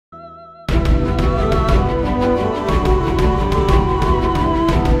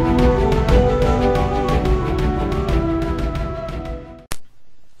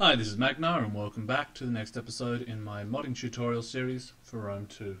Hi, this is Magnar and welcome back to the next episode in my modding tutorial series for Rome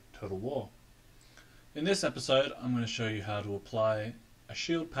 2 Total War. In this episode I'm going to show you how to apply a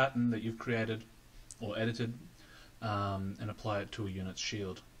shield pattern that you've created or edited and apply it to a unit's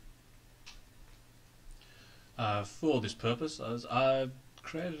shield. For this purpose I've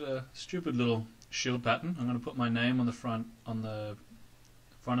created a stupid little shield pattern. I'm going to put my name on the front of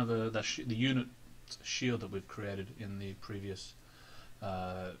the unit shield that we've created in the previous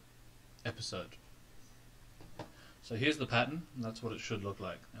episode. So here's the pattern, and that's what it should look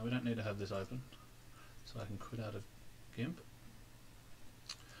like. Now we don't need to have this open, so I can quit out of GIMP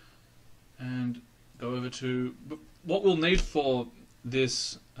and go over to what we'll need for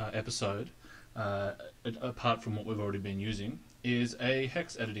this episode, apart from what we've already been using, is a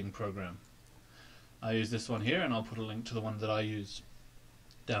Hex Editing Program. I use this one here, and I'll put a link to the one that I use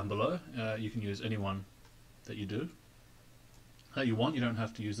down below. You can use any one that you do. That you want. You don't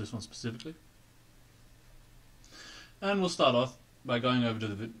have to use this one specifically. And we'll start off by going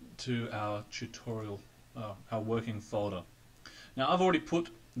over to our tutorial, our working folder. Now I've already put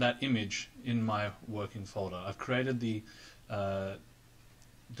that image in my working folder. I've created the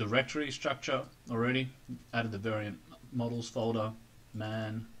directory structure already, added the variant models folder,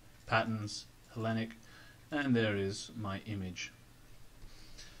 man, patterns, Hellenic, and there is my image.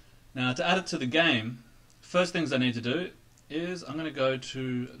 Now to add it to the game, first things I need to do is I'm going to go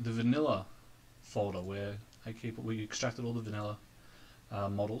to the vanilla folder where we extracted all the vanilla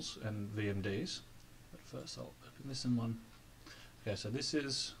models and VMDs. But first I'll open this in one. Okay, so this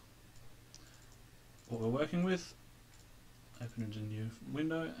is what we're working with. Open it in a new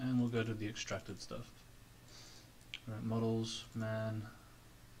window and we'll go to the extracted stuff. Right, models, man,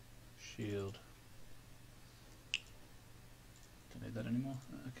 shield. Don't need that anymore.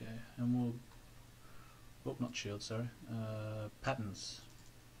 Okay, and we'll not shield, sorry. Patterns.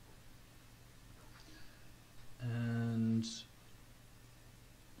 And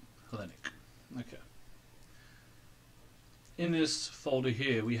Hellenic. Okay. In this folder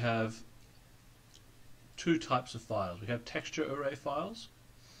here we have two types of files. We have texture array files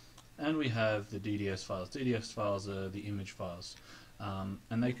and we have the DDS files. DDS files are the image files.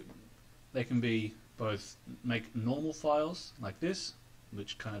 And they can be both make normal files like this,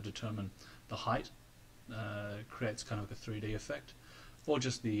 which kind of determine the height, creates kind of like a 3D effect, or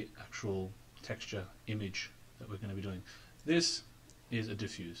just the actual texture image that we're going to be doing. This is a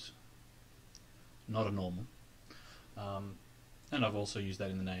diffuse, not a normal, and I've also used that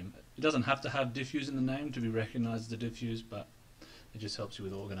in the name. It doesn't have to have diffuse in the name to be recognized as a diffuse, but it just helps you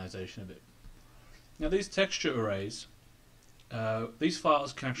with organization a bit. Now these texture arrays, these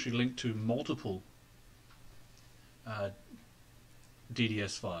files can actually link to multiple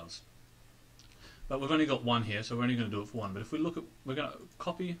DDS files. But we've only got one here, so we're only going to do it for one. But if we look at, we're going to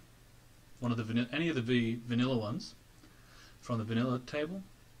copy one of the any of the vanilla ones from the vanilla table,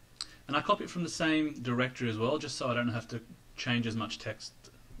 and I copy it from the same directory as well, just so I don't have to change as much text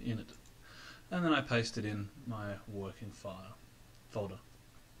in it. And then I paste it in my working folder.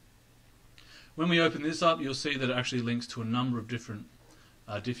 When we open this up, you'll see that it actually links to a number of different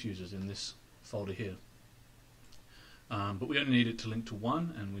diffusers in this folder here. But we only need it to link to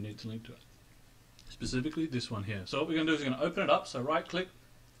one, and we need to link to specifically this one here. So what we're going to do is we're going to open it up. So right click,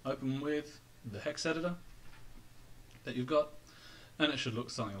 open with the hex editor that you've got, and it should look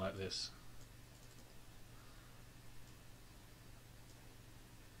something like this.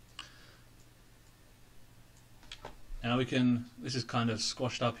 Now we can, this is kind of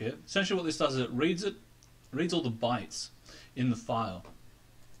squashed up here. Essentially what this does is it reads all the bytes in the file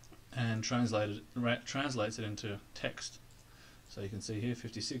and translates it into text. So you can see here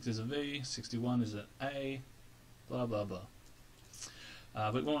 56 is a V, 61 is an A, blah blah blah.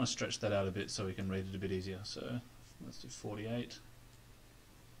 But we want to stretch that out a bit so we can read it a bit easier. So let's do 48.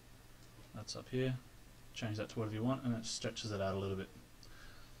 That's up here. Change that to whatever you want, and it stretches it out a little bit.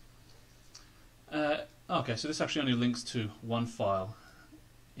 Okay, so this actually only links to one file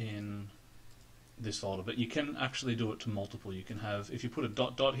in this folder, but you can actually do it to multiple. You can have, if you put a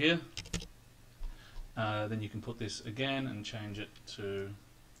dot here, then you can put this again and change it to,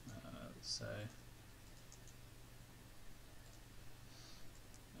 let's say,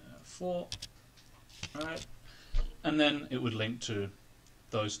 4, right? And then it would link to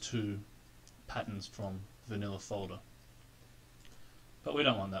those two patterns from vanilla folder. But we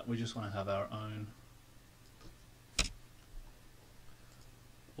don't want that. We just want to have our own.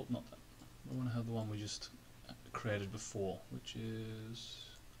 Oh, not that. We want to have the one we just created before, which is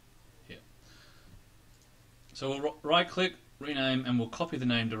here. So we'll right click, rename, and we'll copy the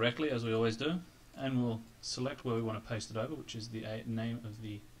name directly as we always do, and we'll select where we want to paste it over, which is the name of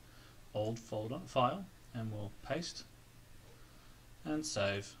the old folder file, and we'll paste and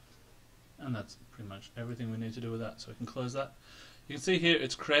save, and that's pretty much everything we need to do with that. So we can close that. You can see here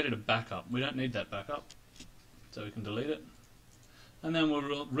it's created a backup. We don't need that backup, so we can delete it, and then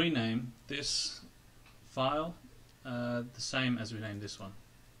we'll rename this file the same as we named this one.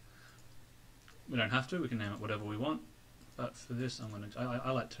 We don't have to, we can name it whatever we want, but for this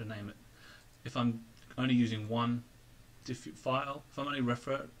I like to name it, if I'm only using one file, if I'm only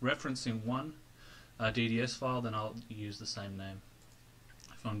referencing one DDS file, then I'll use the same name.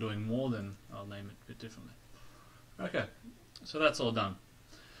 If I'm doing more, then I'll name it a bit differently. Okay, so that's all done.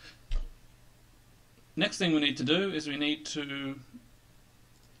 Next thing we need to do is we need to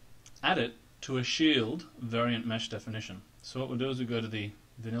add it to a shield variant mesh definition. So what we'll do is we go to the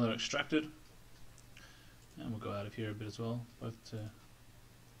vanilla extracted, and we'll go out of here a bit as well, both to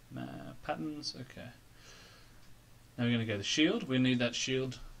patterns. Okay. Now we're going to go to shield. We need that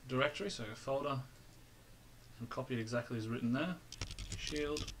shield directory, so go folder and copy it exactly as written there.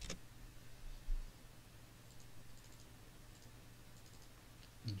 Shield.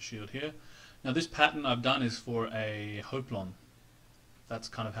 And shield here. Now this pattern I've done is for a hoplon. That's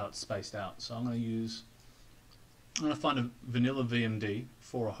kind of how it's spaced out. So I'm going to find a vanilla VMD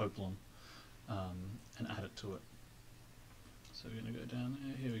for a hoplon and add it to it. So we're going to go down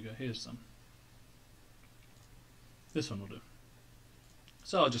there. Here we go. Here's some. This one will do.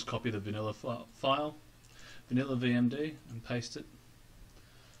 So I'll just copy the vanilla file, vanilla VMD, and paste it.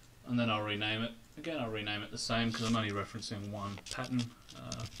 And then I'll rename it. Again, I'll rename it the same because I'm only referencing one pattern.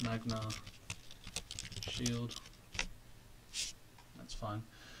 Magnar shield. That's fine.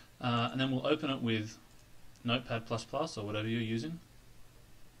 And then we'll open it with Notepad++ or whatever you're using.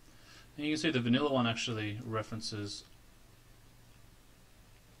 And you can see the vanilla one actually references,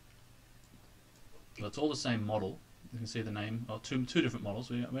 well, it's all the same model. You can see the name, or two different models.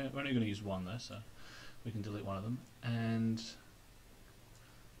 We're only going to use one though, so we can delete one of them. And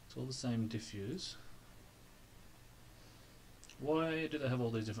it's all the same diffuse. Why do they have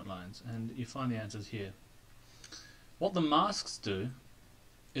all these different lines? And you find the answers here. What the masks do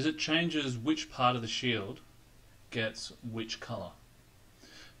is it changes which part of the shield gets which color.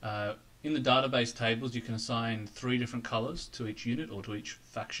 In the database tables you can assign 3 different colors to each unit or to each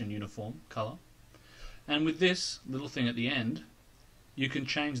faction uniform color. And with this little thing at the end, you can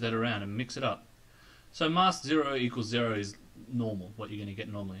change that around and mix it up. So mask 0 equals 0 is normal, what you're going to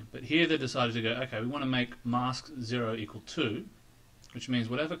get normally. But here they decided to go, okay, we want to make mask 0 equal 2, which means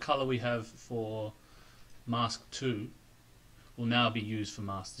whatever color we have for mask 2 will now be used for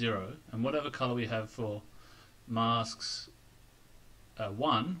mask 0, and whatever color we have for masks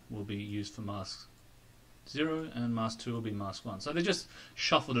 1 will be used for mask 0, and mask 2 will be mask 1. So they just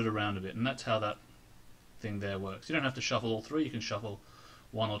shuffled it around a bit, and that's how that thing there works. You don't have to shuffle all 3, you can shuffle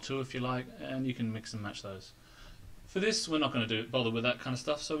 1 or 2 if you like, and you can mix and match those. For this, we're not going to bother with that kind of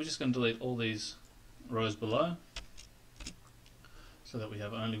stuff, so we're just going to delete all these rows below, so that we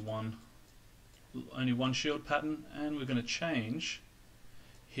have only one shield pattern, and we're going to change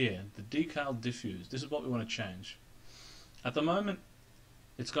here the decal diffuse. This is what we want to change. At the moment,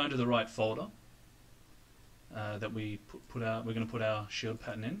 it's going to the right folder that we we're going to put our shield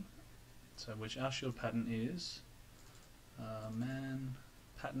pattern in. So which our shield pattern is man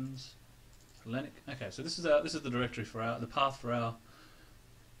patterns Hellenic. Okay, so this is the directory for the path for our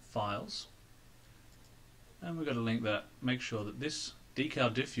files, and we've got to link that. Make sure that this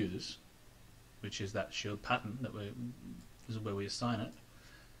decal diffuse, which is that shield pattern that this is where we assign it,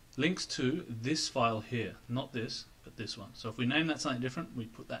 links to this file here, not this, but this one. So if we name that something different, we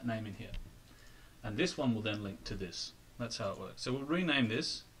put that name in here, and this one will then link to this. That's how it works. So we'll rename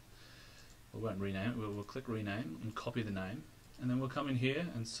this. We won't rename it. We'll click rename and copy the name, and then we'll come in here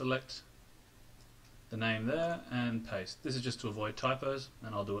and select the name there and paste. This is just to avoid typos,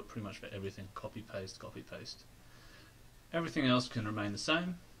 and I'll do it pretty much for everything. Copy paste, copy paste. Everything else can remain the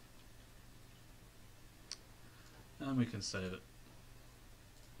same, and we can save it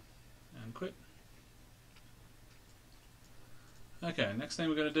and quit. Okay, next thing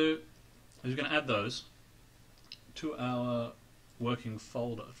we're going to do is we're going to add those to our working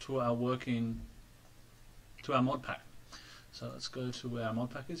folder, to our mod pack. So let's go to where our mod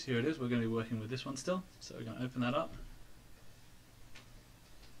pack is. Here it is. We're going to be working with this one still, so we're going to open that up.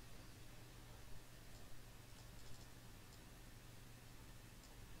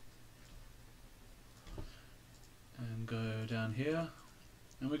 And go down here,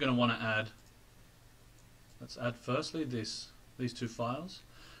 and we're going to want to add, let's add firstly these 2 files.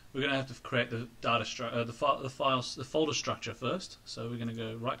 We're going to have to create the data the folder structure first. So we're going to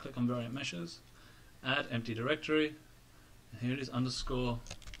go right click on variant meshes, add empty directory, and here it is, underscore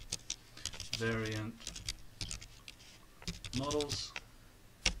variant models,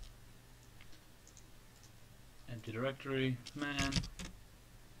 empty directory, man,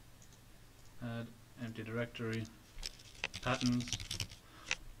 add empty directory, patterns.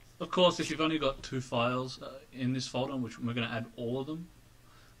 Of course, if you've only got 2 files in this folder, which we're going to add all of them,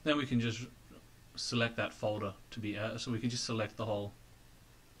 then we can just select that folder to be added. So we can just select the whole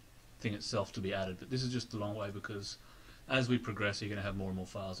thing itself to be added. But this is just the long way, because as we progress, you're going to have more and more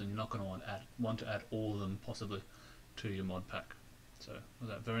files, and you're not going to want to add all of them possibly to your mod pack. So with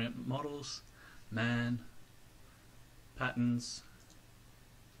that, variant models, man, patterns,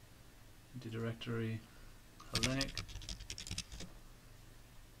 empty directory, Hellenic.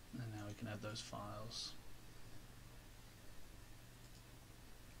 And now we can add those files.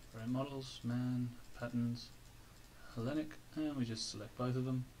 Variant models, man, patterns, Hellenic, and we just select both of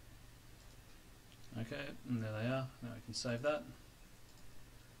them. Okay, and there they are. Now we can save that.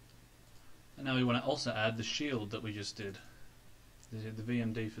 And now we want to also add the shield that we just did, the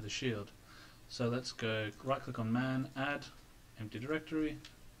VMD for the shield. So let's go right click on man, add, empty directory,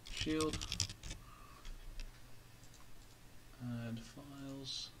 shield, add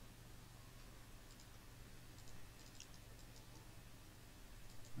files.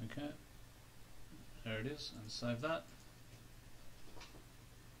 Okay, there it is, and save that.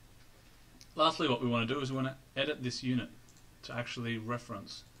 Lastly, what we want to do is we want to edit this unit to actually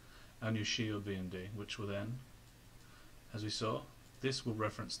reference our new shield VMD, which will then, as we saw, this will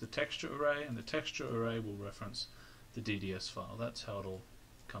reference the texture array, and the texture array will reference the DDS file. That's how it all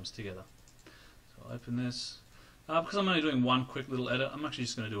comes together. So I'll open this. Because I'm only doing one quick little edit, I'm actually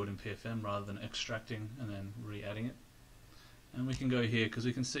just going to do it in PFM rather than extracting and then re-adding it. And we can go here because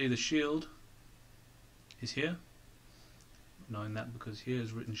we can see the shield is here, knowing that because here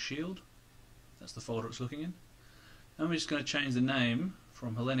is written shield. That's the folder it's looking in. And we're just going to change the name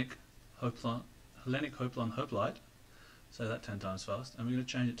from Hellenic Hoplon Hoplite, say that 10 times fast, and we're going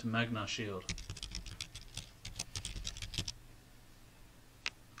to change it to Magnar Shield.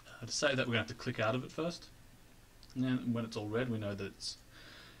 To say that, we're going to have to click out of it first, and then when it's all red we know that it's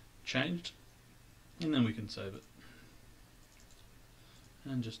changed, and then we can save it.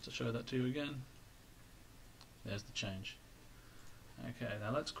 And just to show that to you again, there's the change. Okay,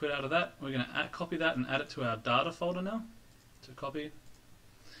 now let's quit out of that. We're going to copy that and add it to our data folder now. To copy,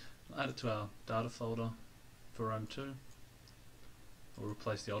 we'll add it to our data folder for Rome 2. We'll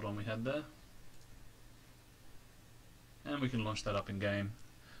replace the old one we had there. And we can launch that up in game.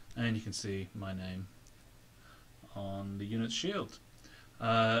 And you can see my name on the unit's shield.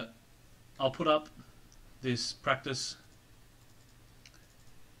 I'll put up this practice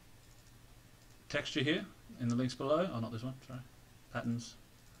texture here in the links below. Oh, not this one, sorry. Patterns.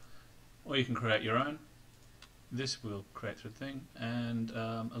 Or you can create your own. This will create through the thing, and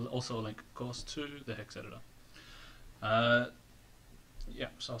also a link, of course, to the Hex Editor. Yeah,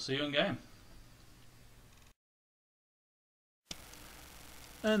 so I'll see you in game.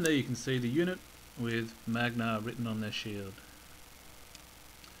 And there you can see the unit with Magnar written on their shield.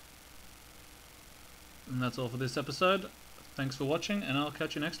 And that's all for this episode. Thanks for watching, and I'll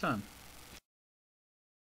catch you next time.